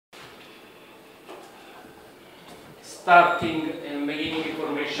starting and beginning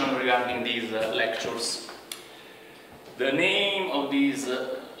information regarding these lectures. The name of these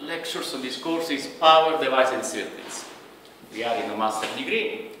lectures of this course is Power Devices and Circuits. We are in a master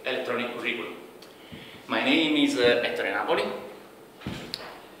degree, electronic curriculum. My name is Ettore Napoli,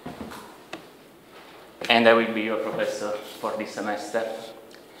 and I will be your professor for this semester.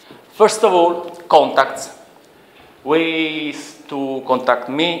 First of all, contacts. Ways to contact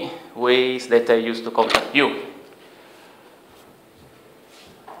me, ways that I used to contact you.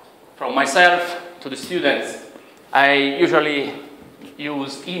 From myself to the students, I usually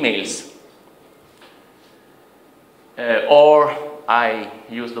use emails, or I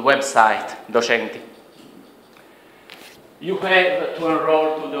use the website Docenti. You have to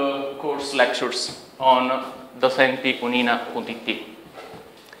enroll to the course lectures on docentiunina.it.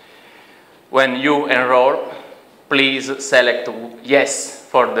 When you enroll, please select yes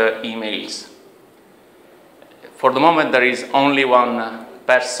for the emails. For the moment, there is only one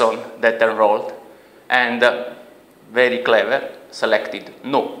person that enrolled, and very clever, selected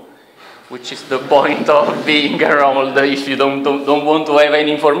no, which is the point of being enrolled if you don't want to have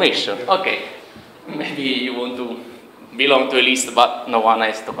any information. Okay, maybe you want to belong to a list, but no one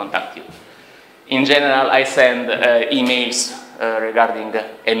has to contact you. In general, I send emails regarding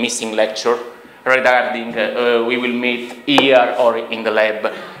a missing lecture, regarding we will meet here or in the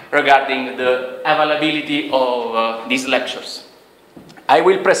lab, regarding the availability of these lectures. I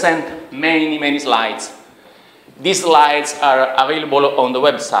will present many slides. These slides are available on the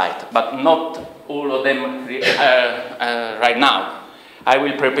website, but not all of them right now. I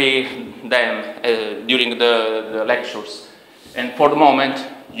will prepare them during the lectures. And for the moment,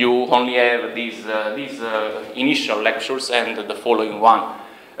 you only have these initial lectures and the following one.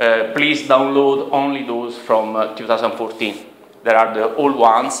 Please download only those from 2014. There are the old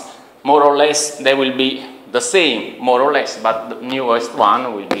ones. More or less, they will be the same, more or less, but the newest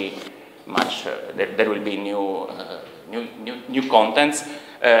one will be much, there will be new contents,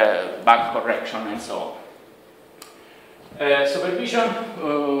 bug correction, and so on. Supervision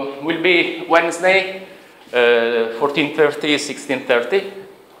will be Wednesday, 14:30, 16:30.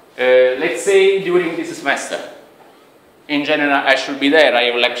 Let's say during this semester. In general, I should be there. I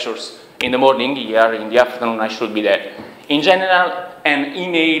have lectures in the morning here, in the afternoon I should be there. In general, an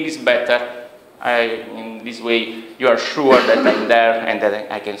email is better. In this way, you are sure that I'm there and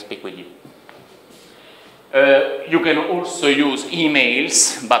that I can speak with you. You can also use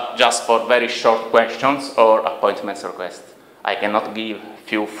emails, but just for very short questions or appointments requests. I cannot give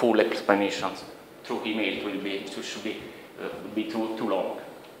few full explanations through email. It should be too long.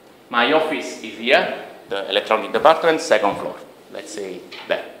 My office is here, the electronic department, second floor. Let's say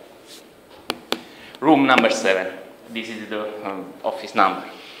there. Room number 7. This is the office number.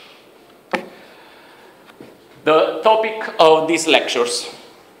 The topic of these lectures,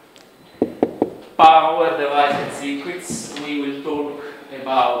 power devices and circuits. We will talk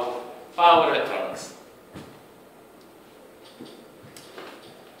about power electronics.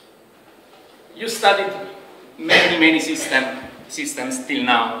 You studied many systems till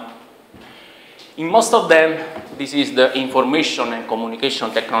now. In most of them, this is the information and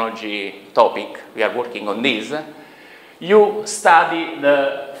communication technology topic. We are working on this. You study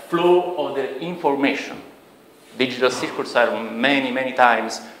the flow of the information. Digital circuits are many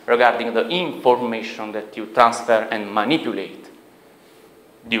times regarding the information that you transfer and manipulate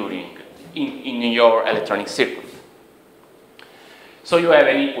in your electronic circuit. So you have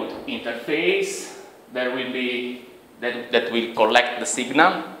an input interface that will collect the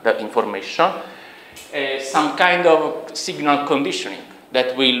signal, the information, some kind of signal conditioning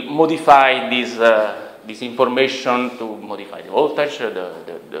that will modify this information to modify the voltage,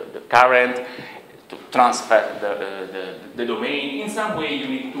 the current, to transfer the domain. In some way, you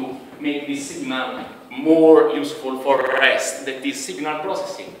need to make this signal more useful for rest, that is signal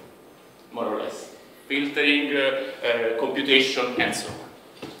processing, more or less, filtering, computation, and so on.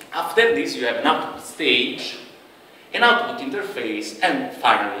 After this, you have an output stage, an output interface, and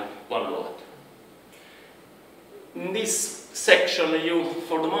finally, one load. In this section,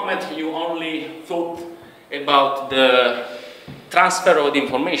 for the moment, you only thought about the transfer of the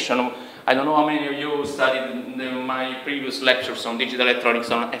information. I don't know how many of you studied my previous lectures on digital electronics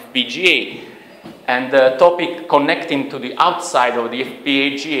on FPGA, and the topic connecting to the outside of the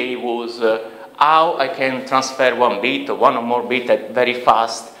FPGA was how I can transfer one bit or one or more bit very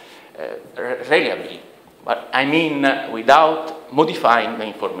fast, reliably. But I mean without modifying the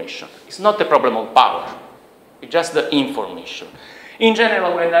information. It's not a problem of power, it's just the information. In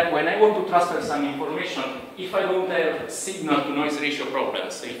general, when I want to transfer some information, if I don't have signal-to-noise ratio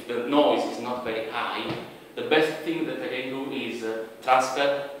problems, if the noise is not very high, the best thing that I can do is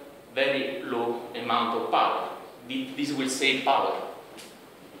transfer very low amount of power. This will save power.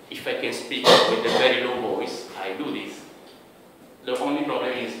 If I can speak with a very low voice, I do this. The only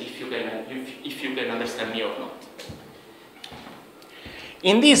problem is if you can understand me or not.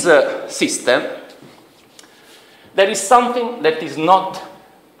 In this system, there is something that is not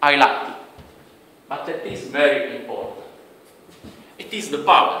highlighted, but that is very important. It is the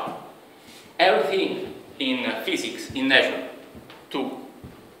power. Everything in physics, in nature, to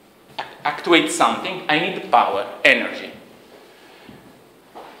actuate something, I need power, energy.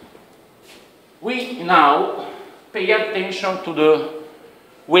 We now pay attention to the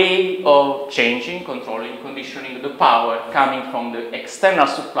way of changing, controlling, conditioning the power coming from the external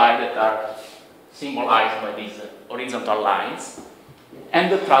supply that are symbolized by these horizontal lines,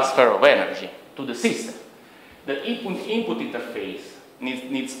 and the transfer of energy to the system. The input interface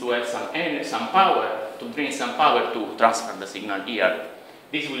needs to have some power, to bring some power to transfer the signal here.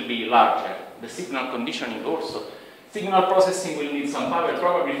 This will be larger. The signal conditioning also. Signal processing will need some power,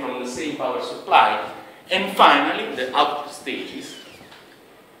 probably from the same power supply. And finally, the output stages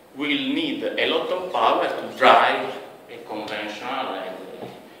will need a lot of power to drive a conventional and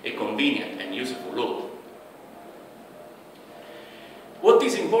a convenient and useful load. What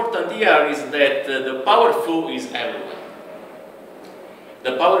is important here is that the power flow is everywhere.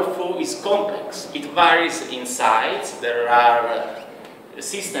 The power flow is complex. It varies in size. There are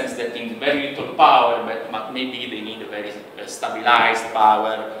systems that need very little power, but maybe they need a very stabilized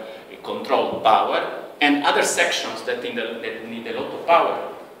power, a controlled power, and other sections that need a lot of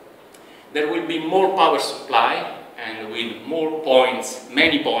power. There will be more power supply and with more points,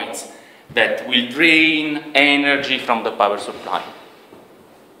 many points, that will drain energy from the power supply.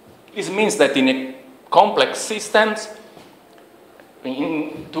 This means that in a complex systems,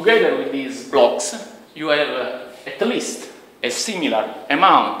 together with these blocks, you have at least a similar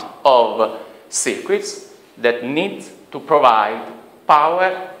amount of circuits that need to provide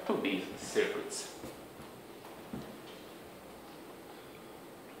power to these circuits.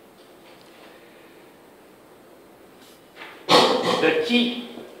 The key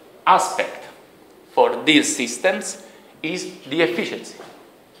aspect for these systems is the efficiency.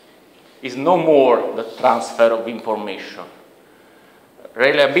 It's no more the transfer of information.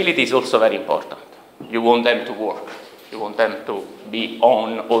 Reliability is also very important. You want them to work. You want them to be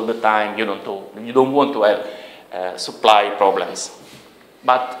on all the time. You don't want to have supply problems.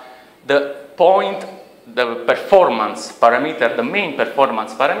 But the performance parameter, the main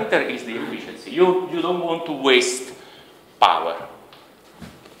performance parameter is the efficiency. You don't want to waste power.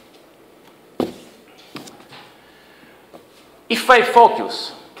 If I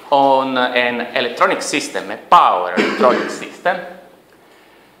focus on an electronic system, a power electronic system,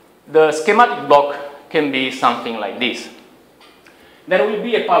 the schematic block can be something like this. There will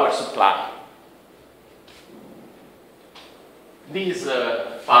be a power supply. This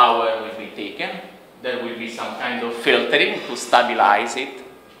power will be taken. There will be some kind of filtering to stabilize it.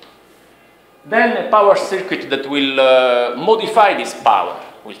 Then a power circuit that will modify this power,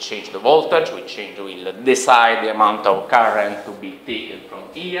 will change the voltage, will decide the amount of current to be taken from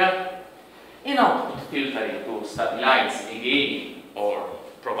here. An output filtering to stabilize again or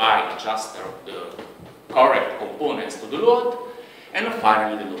provide just the correct components to the load, and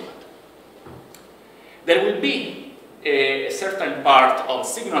finally the load. There will be a certain part of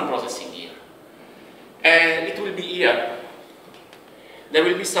signal processing here, and it will be here. There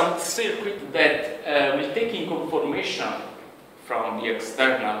will be some circuit that will take in information from the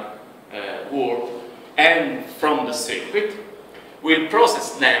external world and from the circuit, will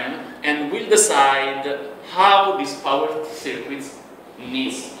process them and will decide how these power circuits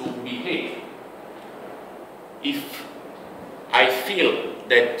needs to behave. If I feel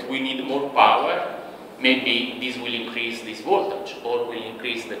that we need more power, maybe this will increase this voltage or will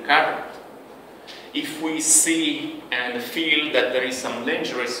increase the current. If we see and feel that there is some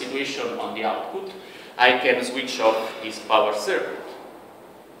dangerous situation on the output, I can switch off this power circuit.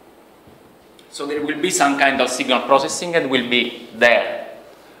 So there will be some kind of signal processing and will be there.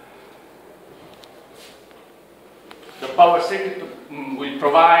 The power circuit will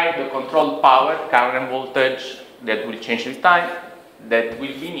provide the controlled power, current, voltage that will change with time, that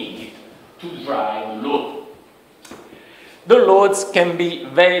will be needed to drive the load. The loads can be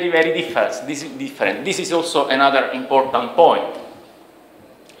very, very different. This is also another important point.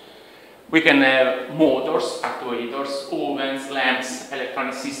 We can have motors, actuators, ovens, lamps,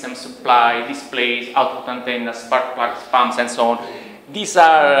 electronic system supply, displays, output antennas, spark plugs, pumps, and so on.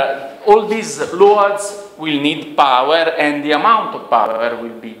 All these loads will need power, and the amount of power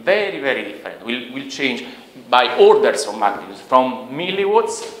will be very, very different. Will change by orders of magnitude, from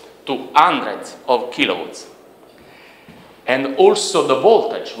milliwatts to hundreds of kilowatts. And also the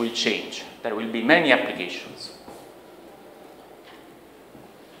voltage will change. There will be many applications.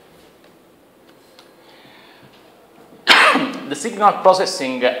 The signal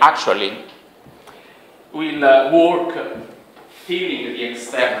processing actually will work filling the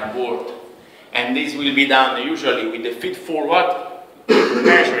external world, and this will be done usually with the feed-forward,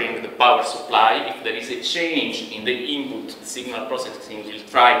 measuring the power supply. If there is a change in the input, the signal processing will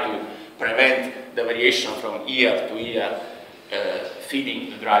try to prevent the variation from year to year, feeding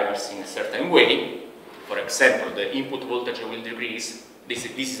the drivers in a certain way. For example, the input voltage will decrease. This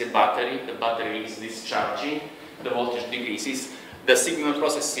is a battery. The battery is discharging. The voltage decreases. The signal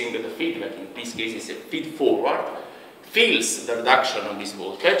processing, the feedback, in this case is a feed-forward, feels the reduction of this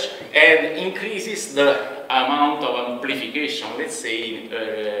voltage and increases the amount of amplification, let's say,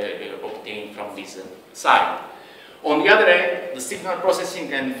 obtained from this side. On the other hand, the signal processing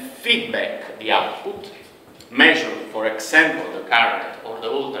can feedback the output, measure, for example, the current or the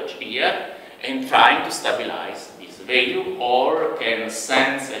voltage here, and trying to stabilize this value, or can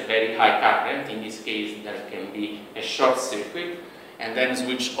sense a very high current. In this case, there can be a short circuit, and then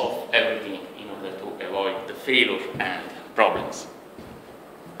switch off everything in order to avoid the failure and problems.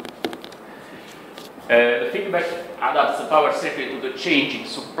 The feedback adapts the power circuit to the changing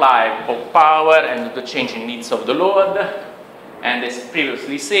supply of power and to the changing needs of the load. And as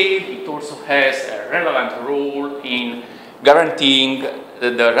previously said, it also has a relevant role in guaranteeing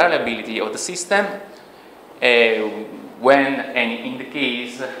the reliability of the system when and in the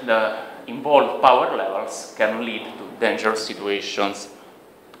case the involved power levels can lead to dangerous situations.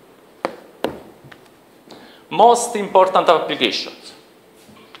 Most important applications.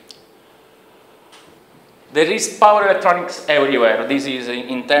 There is power electronics everywhere. This is,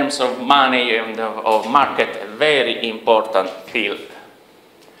 in terms of money and of market, a very important field.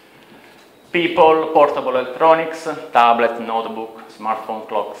 People, portable electronics, tablet, notebook, smartphone,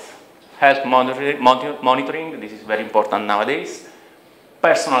 clocks, health monitoring, this is very important nowadays.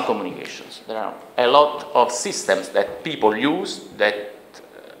 Personal communications. There are a lot of systems that people use that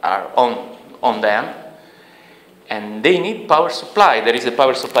are on them, and they need power supply. There is a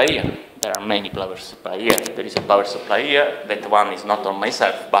power supply here. There are many power supply here. There is a power supply here. That one is not on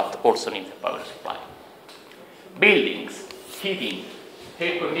myself, but also needs a power supply. Buildings, heating,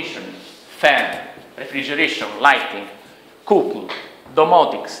 air conditioning, fan, refrigeration, lighting, cooking,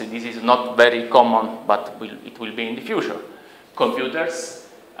 domotics. This is not very common, but it will be in the future. Computers,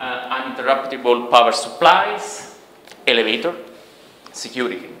 uninterruptible power supplies, elevator,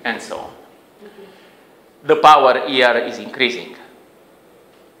 security, and so on. The power here is increasing.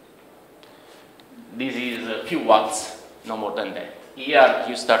 This is a few watts, no more than that. Here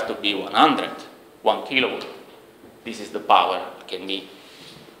you start to be 1 kilowatt. This is the power. It can be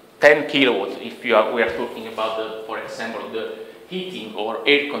 10 kilowatts if we are talking about, for example, the heating or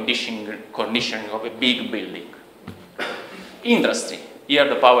air conditioning of a big building. Industry. Here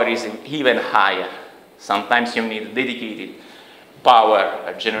the power is even higher. Sometimes you need dedicated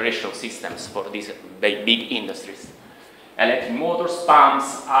power generation systems for these big industries. Electric motors,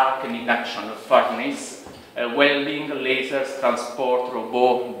 pumps, arc and induction furnace, welding, lasers, transport,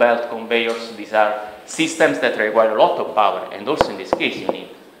 robot, belt conveyors. These are systems that require a lot of power, and also in this case you need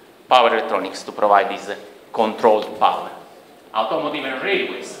power electronics to provide this controlled power. Automotive and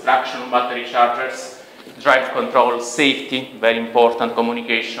railways, traction battery chargers, drive control, safety, very important,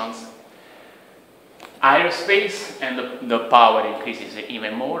 communications. Aerospace, and the power increases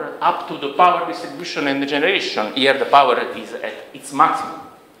even more, up to the power distribution and generation. Here the power is at its maximum.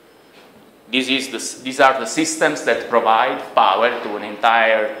 These are the systems that provide power to an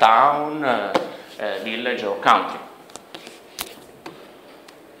entire town, village or country.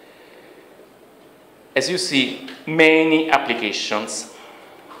 As you see, many applications.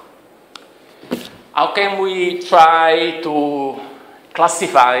 How can we try to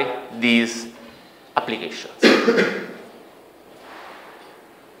classify these applications?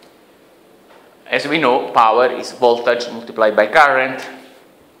 As we know, power is voltage multiplied by current,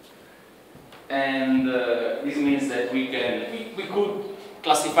 and this means that we could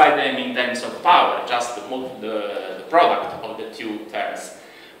classify them in terms of power, just the product of the two terms.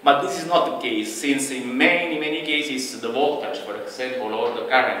 But this is not the case, since in many cases the voltage, for example, or the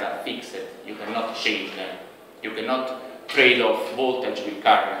current are fixed. You cannot change them. You cannot trade off voltage with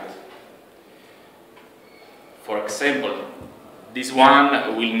current. For example, this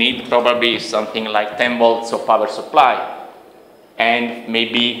one will need probably something like 10 volts of power supply and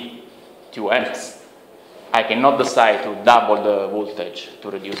maybe 2 amps. I cannot decide to double the voltage to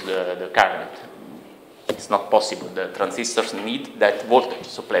reduce the current. It's not possible. The transistors need that voltage,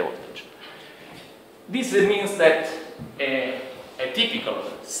 supply voltage. This means that a typical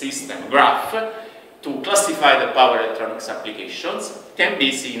system graph to classify the power electronics applications can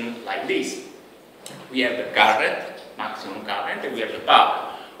be seen like this. We have the current, maximum current, and we have the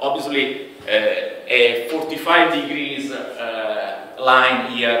power. Obviously, a 45 degrees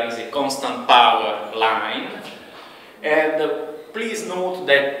line here is a constant power line. And please note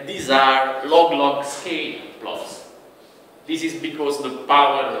that these are log-log scale plots. This is because the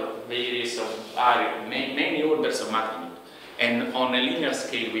power varies of many orders of magnitude. And on a linear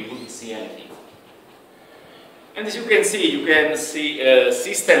scale, we wouldn't see anything. And as you can see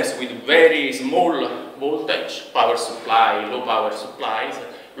systems with very small voltage power supply, low power supplies,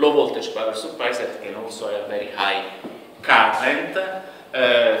 low voltage power supplies that can also have very high current.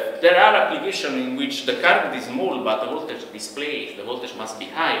 There are applications in which the current is small but the voltage displays, the voltage must be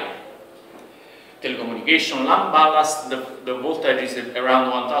higher. Telecommunication, lamp ballast, the voltage is around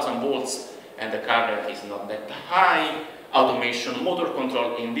 1000 volts and the current is not that high. Automation, motor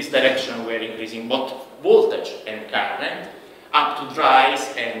control, in this direction we are increasing both voltage and current up to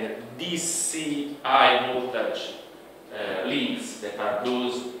drives and DC high voltage links that are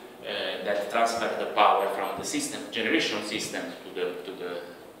those that transfer the power from the system, generation system to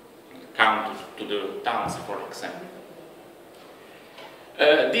the towns, for example.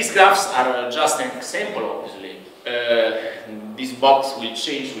 These graphs are just an example, obviously. This box will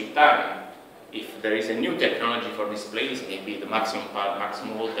change with time. If there is a new technology for displays, maybe the maximum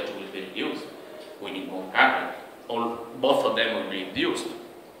voltage will be reduced. We need more current. Both of them will be reduced.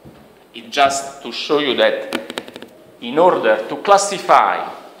 It's just to show you that in order to classify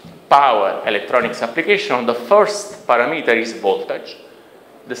power electronics application, the first parameter is voltage,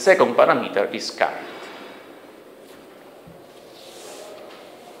 the second parameter is current.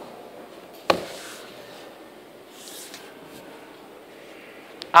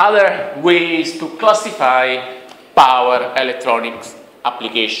 Other ways to classify power electronics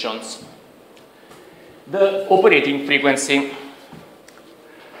applications. The operating frequency.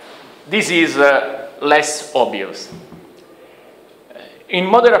 This is less obvious. In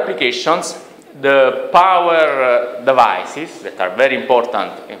modern applications, the power devices that are very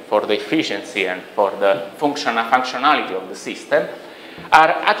important for the efficiency and for the functionality of the system are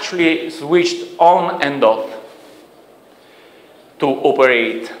actually switched on and off to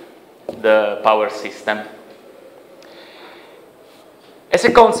operate the power system. As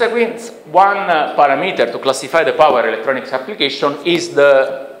a consequence, one parameter to classify the power electronics application is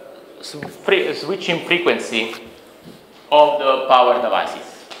the switching frequency of the power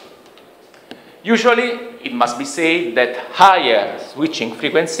devices. Usually, it must be said that higher switching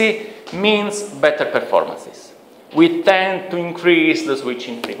frequency means better performances. We tend to increase the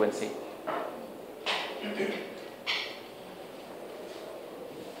switching frequency.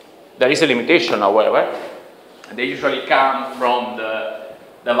 There is a limitation, however. They usually come from the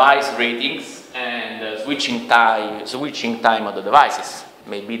device ratings and the switching time of the devices.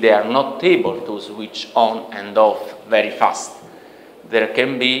 Maybe they are not able to switch on and off very fast. There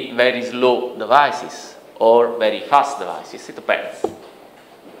can be very slow devices or very fast devices. It depends.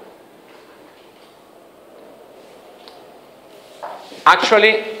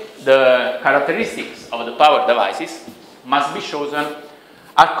 Actually, the characteristics of the power devices must be chosen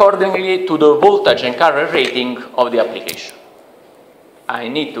accordingly to the voltage and current rating of the application. I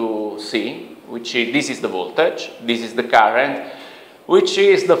need to see this is the voltage, this is the current, which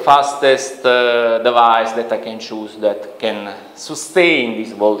is the fastest device that I can choose that can sustain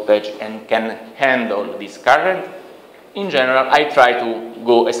this voltage and can handle this current. In general, I try to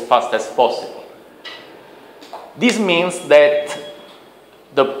go as fast as possible. This means that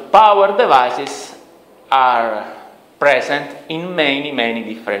the power devices are present in many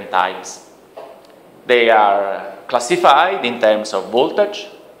different types. They are classified in terms of voltage,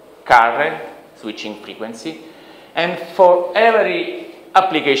 current, switching frequency, and for every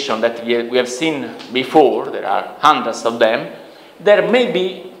application that we have seen before, there are hundreds of them, there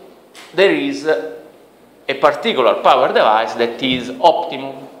is a particular power device that is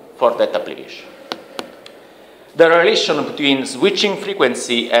optimum for that application. The relation between switching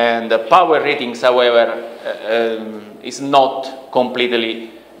frequency and the power ratings, however, is not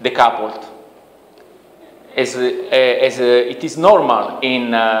completely decoupled, as it is normal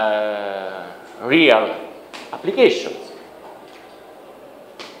in real applications.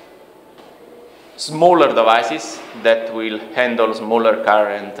 Smaller devices that will handle smaller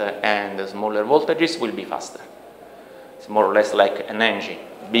current and smaller voltages will be faster. It's more or less like an engine.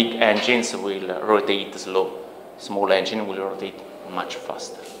 big engines will rotate slow. Small engine will rotate much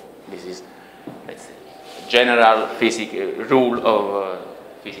faster. This is, let's say, general rule of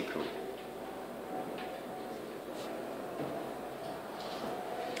physics rule.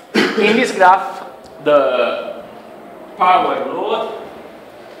 In this graph, the power load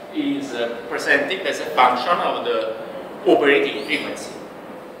is presented as a function of the operating frequency.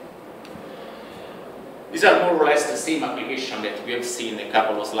 These are more or less the same application that we have seen a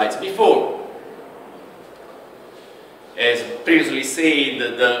couple of slides before. As previously said,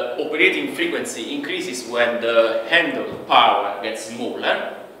 the operating frequency increases when the handled power gets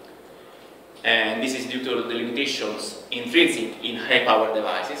smaller, and this is due to the limitations intrinsic in high power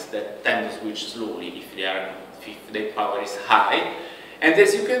devices that tend to switch slowly if their power is high. And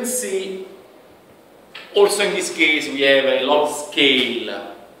as you can see, also in this case we have a log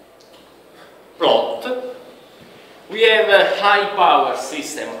scale plot. We have a high power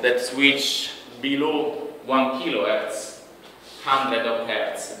system that switch below 1 kilohertz, 100 of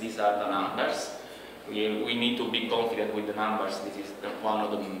hertz. These are the numbers. We need to be confident with the numbers. This is one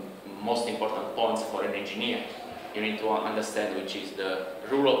of the most important points for an engineer. You need to understand which is the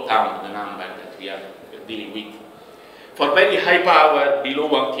rule of thumb, the number that we are dealing with. For very high power, below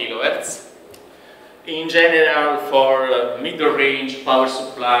 1 kilohertz, in general, for middle range power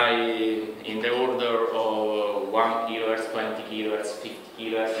supply in the order of 1 kilohertz, 20 kilohertz, 50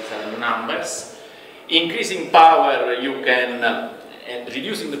 kilohertz, these are the numbers. Increasing power, you can, and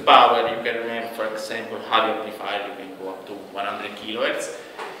reducing the power, you can have, for example, audio amplifier, you can go up to 100 kilohertz,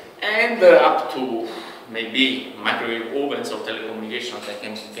 and up to maybe microwave ovens or telecommunications that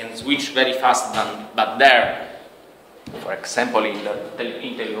can switch very fast, but there, for example, in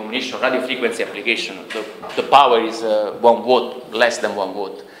telecommunication radio frequency application, the power is 1 watt, less than 1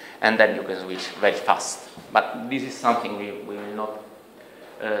 watt, and then you can switch very fast. But this is something we will not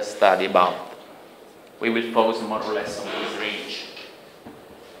study about. We will focus more or less on this range.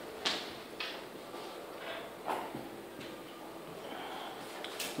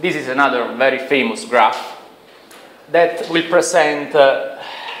 This is another very famous graph that will present the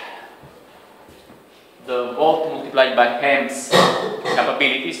volt multiplied by amps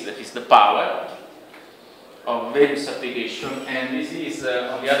capabilities, that is the power of various applications, and this is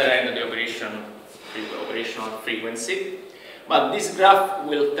on the other end the operational frequency. But this graph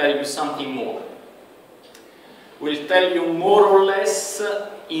will tell you something more. Will tell you more or less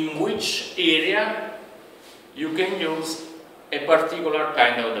in which area you can use a particular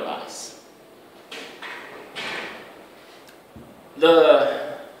kind of device.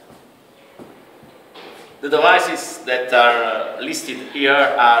 The devices that are listed here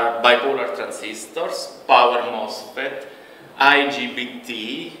are bipolar transistors, power MOSFET,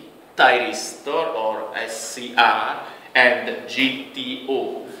 IGBT, thyristor or SCR, and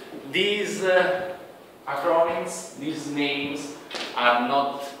GTO. These acronyms, these names are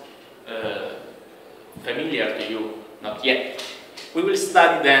not familiar to you, not yet. We will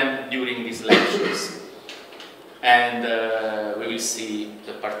study them during these lectures, and we will see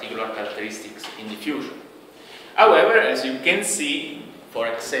the particular characteristics in the future. However, as you can see, for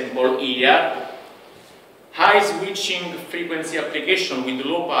example here, high switching frequency applications with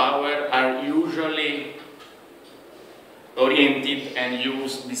low power are usually oriented and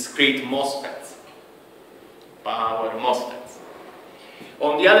use discrete MOSFETs, power MOSFETs.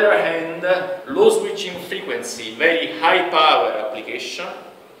 On the other hand, low switching frequency, very high power application,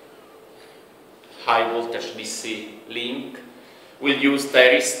 high voltage DC link, will use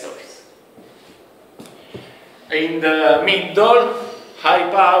thyristors. In the middle, high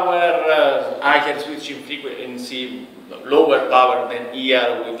power, higher switching frequency, lower power than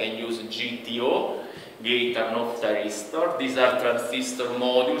here, we can use GTO, gate and-off thyristor. These are transistor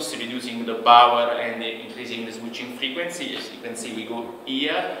modules reducing the power and increasing the switching frequency. As you can see, we go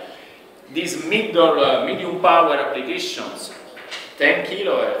here. These medium power applications, 10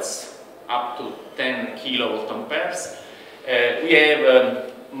 kilohertz up to 10 kilovolt amperes. We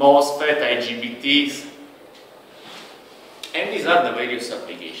have MOSFET, IGBTs, and these are the various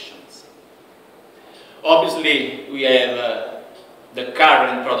applications. Obviously, we have the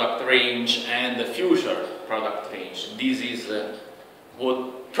current product range and the future product range. This is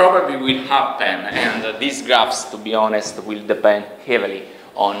what probably will happen, and these graphs, to be honest, will depend heavily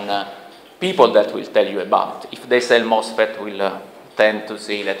on people that will tell you about. If they sell MOSFET, will tend to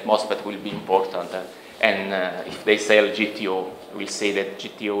say that MOSFET will be important, and if they sell GTO, will say that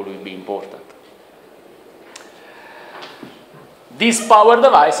GTO will be important. These power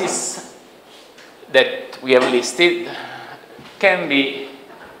devices that we have listed can be,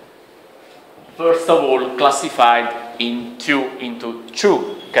 first of all, classified into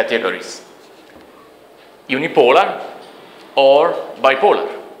two categories: unipolar or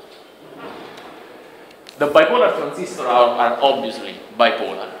bipolar. The bipolar transistors are obviously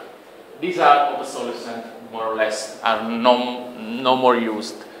bipolar. These are obsolescent, more or less, are no more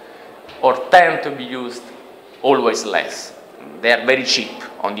used, or tend to be used always less. They are very cheap,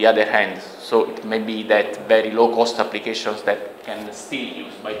 on the other hand, so it may be that very low-cost applications that can still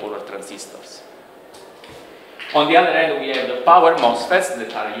use bipolar transistors. On the other hand, we have the power MOSFETs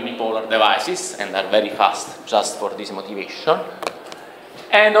that are unipolar devices and are very fast just for this motivation.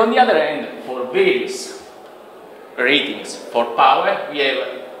 And on the other hand, for various ratings for power, we have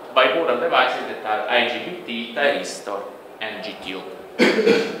bipolar devices that are IGBT, thyristor, and GTO.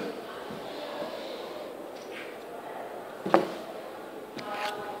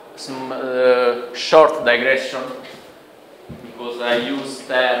 Some short digression, because I use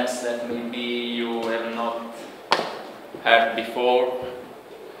terms that maybe you have not heard before,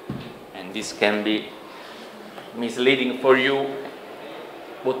 and this can be misleading for you.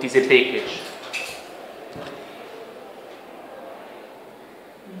 What is a package?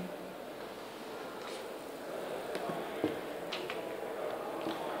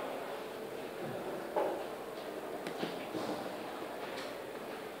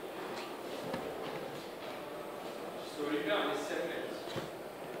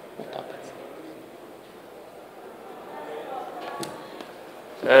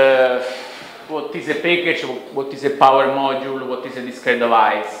 What is a package, what is a power module, what is a discrete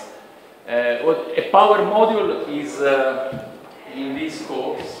device. What a power module is, in this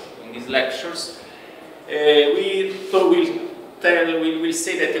course, in these lectures, we will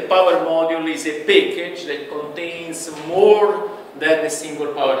say that a power module is a package that contains more than a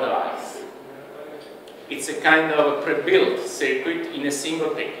single power device. It's a kind of a pre-built circuit in a single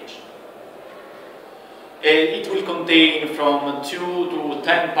package. It will contain from 2 to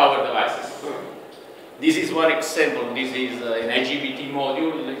 10 power devices. This is one example. This is an IGBT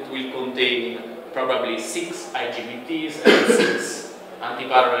module that will contain probably 6 IGBTs and 6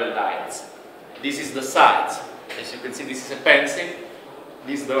 anti-parallel diodes. This is the size. As you can see, this is a pencil.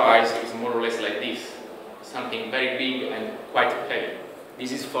 This device is more or less like this. Something very big and quite heavy.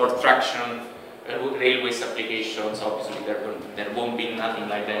 This is for traction railways applications. Obviously, there won't be nothing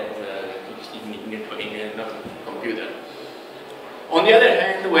like that in a computer. On the other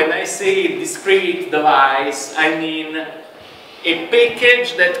hand, when I say discrete device, I mean a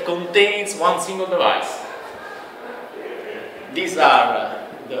package that contains one single device. These are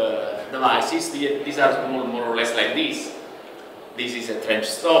the devices. These are more or less like this. This is a trench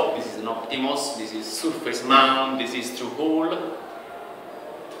stop, this is an Optimos, this is surface mount, this is through hole.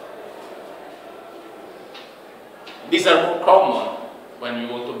 These are more common when you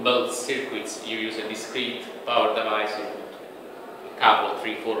want to build circuits. You use a discrete power device, a couple,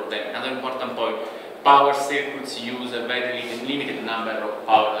 3, 4 of them. Another important point, power circuits use a very limited number of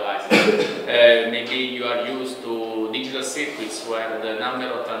power devices. Maybe you are used to digital circuits where the number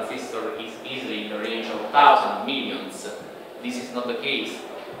of transistors is easily in the range of thousands, millions. This is not the case.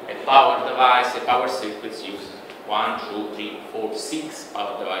 A power device, a power circuit uses 1, 2, 3, 4, 6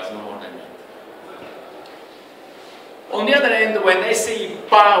 power devices, no more than that. On the other hand, when I say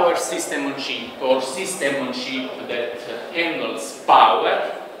power system on chip or system on chip that handles power,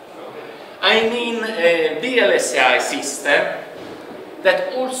 I mean a VLSI system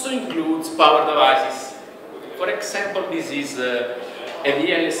that also includes power devices. For example, this is a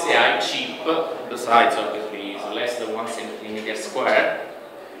VLSI chip. The size obviously is less than 1 centimeter square.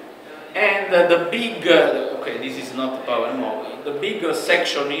 And the big, okay, this is not power module. The big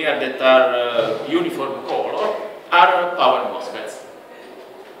section here that are uniform color are power MOSFETs.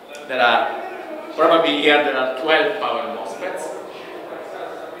 There are, probably here there are 12 power MOSFETs,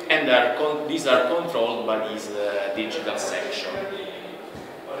 and these are controlled by this digital section.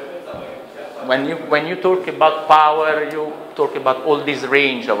 When you talk about power, you talk about all this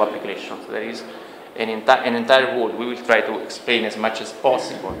range of applications. There is an entire world. We will try to explain as much as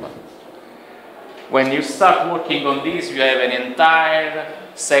possible. But when you start working on this, you have an entire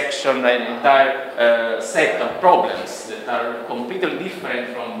section, an entire set of problems that are completely different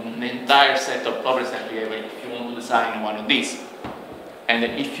from the entire set of problems that we have if you want to design one of these. And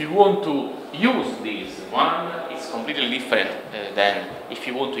if you want to use this one, it's completely different than if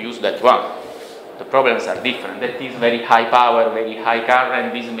you want to use that one. The problems are different. That is very high power, very high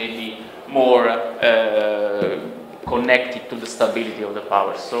current. This may be more connected to the stability of the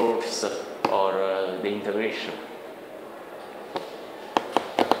power source or the integration.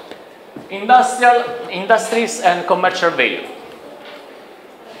 Industries and commercial value.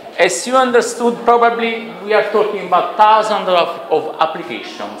 As you understood, probably we are talking about thousands of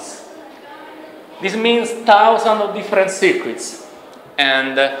applications. This means thousands of different circuits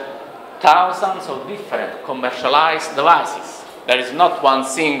and thousands of different commercialized devices. There is not one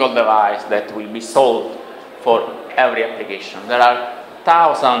single device that will be sold for every application. There are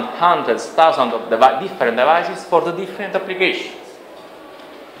thousands, hundreds, thousands of different devices for the different applications.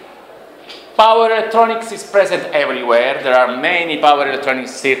 Power electronics is present everywhere. There are many power electronic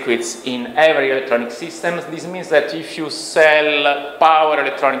circuits in every electronic system. This means that if you sell power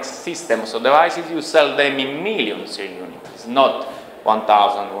electronic systems or devices, you sell them in millions of units. It's not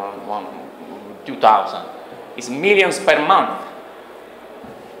 1,000, 2,000. It's millions per month.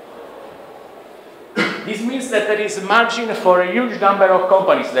 This means that there is margin for a huge number of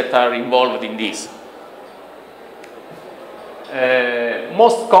companies that are involved in this.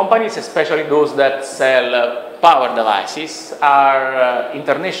 Most companies, especially those that sell power devices, are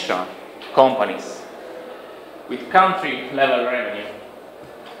international companies with country-level revenue.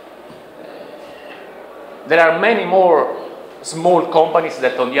 There are many more small companies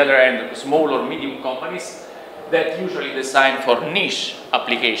that, on the other hand, small or medium companies that usually design for niche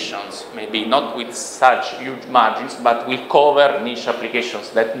applications, maybe not with such huge margins, but will cover niche applications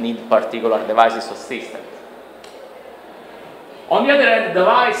that need particular devices or systems. On the other hand,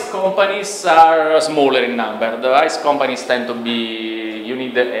 device companies are smaller in number. Device companies tend to be, you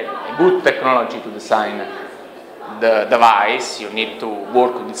need a good technology to design the device. You need to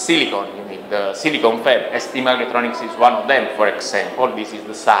work with silicon. You need the silicon fab. ST Electronics is one of them, for example. This is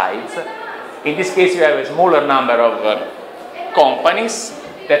the size. In this case, you have a smaller number of companies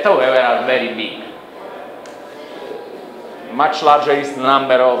that, however, are very big. Much larger is the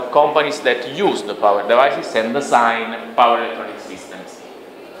number of companies that use the power devices and design power electronic systems.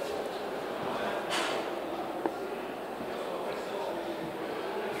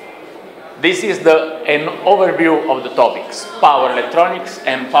 This is an overview of the topics, power electronics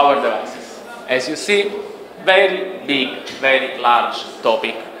and power devices. As you see, very big, very large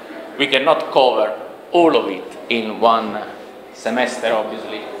topic. We cannot cover all of it in one semester,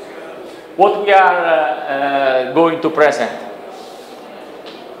 obviously. What we are going to present,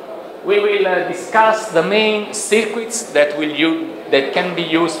 we will discuss the main circuits that can be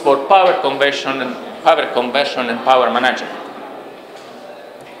used for power conversion and power management.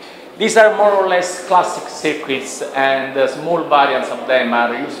 These are more or less classic circuits, and small variants of them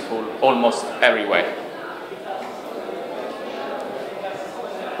are useful almost everywhere.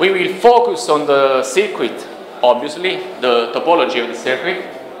 We will focus on the circuit, obviously, the topology of the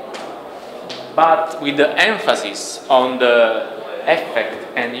circuit, but with the emphasis on the effect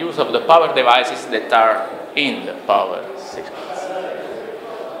and use of the power devices that are in the power circuits.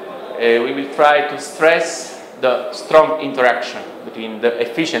 We will try to stress the strong interaction between the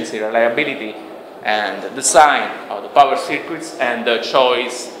efficiency, reliability, and the design of the power circuits and the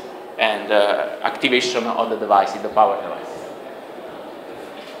choice and activation of the devices, the power devices.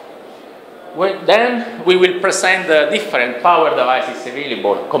 Then we will present the different power devices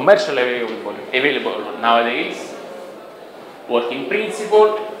available, commercially available nowadays, working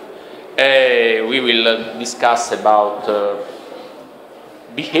principle. We will discuss about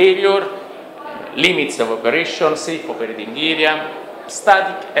behavior, limits of operation, safe operating area,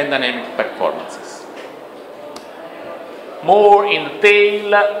 static and dynamic performances. More in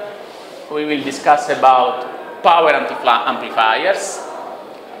detail, we will discuss about power amplifiers,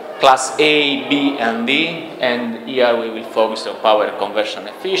 class A, B, and D, and here we will focus on power conversion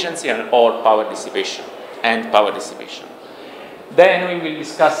efficiency and all power dissipation and power dissipation. Then we will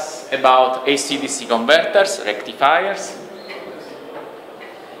discuss about AC-DC converters, rectifiers,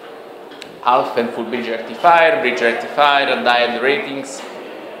 half and full bridge rectifier, diode ratings,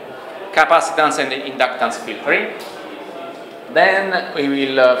 capacitance and inductance filtering. Then we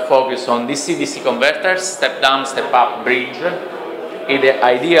will focus on DC-DC converters, step down, step up bridge, the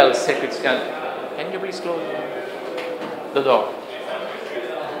ideal circuits. Can you please close the door?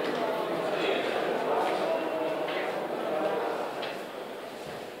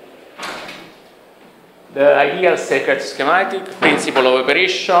 The ideal circuit schematic, principle of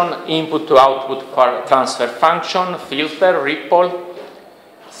operation, input to output transfer function, filter, ripple,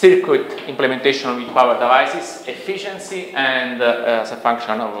 circuit implementation with power devices, efficiency, and as a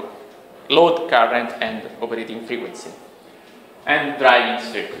function of load, current, and operating frequency, and driving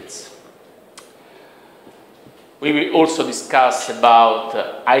circuits. We will also discuss about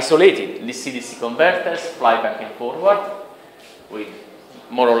isolated DC-DC converters, fly back and forward, with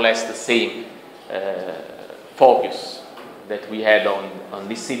more or less the same focus that we had on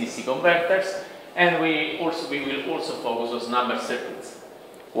DC-DC converters, and we will also focus on number circuits.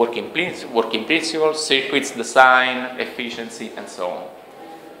 working principles, circuits design, efficiency, and so on.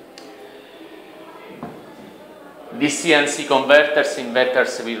 DC and C converters,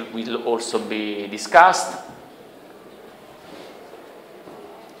 inverters will also be discussed.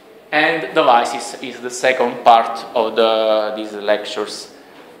 And devices is the second part of these lectures.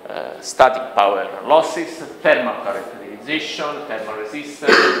 Static power losses, thermal characterization, thermal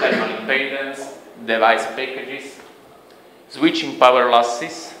resistance, thermal impedance, device packages, switching power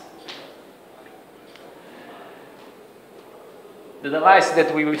losses. The devices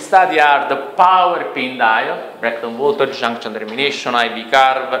that we will study are the power pin diode, breakdown voltage, junction termination, IV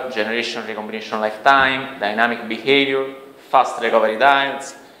curve, generation recombination lifetime, dynamic behavior, fast recovery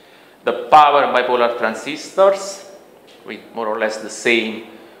diodes, the power bipolar transistors, with more or less the same,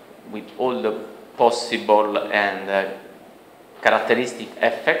 with all the possible and characteristic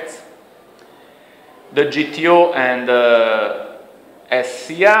effects, the GTO and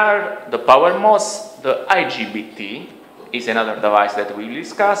SCR, the power MOS, the IGBT is another device that we will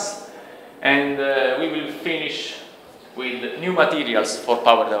discuss, and we will finish with new materials for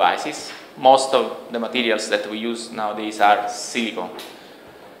power devices. Most of the materials that we use nowadays are silicon.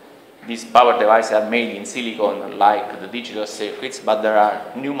 These power devices are made in silicon like the digital circuits, but there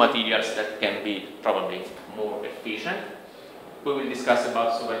are new materials that can be probably more efficient. We will discuss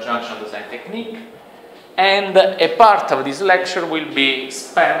about superjunction design technique, and a part of this lecture will be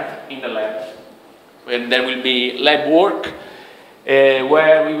spent in the lab, when there will be lab work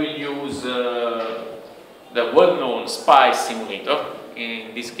where we will use the well-known SPICE simulator.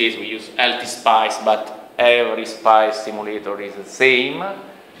 In this case we use LT-SPICE, but every SPICE simulator is the same.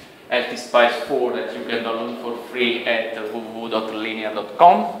 LT-SPICE 4 that you can download for free at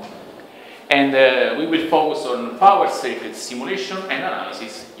www.linear.com. And we will focus on power circuit simulation and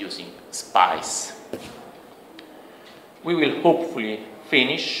analysis using SPICE. We will hopefully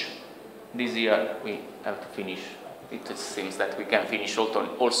finish this year. We have to finish. It seems that we can finish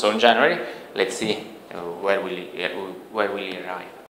also in January. Let's see where will we arrive.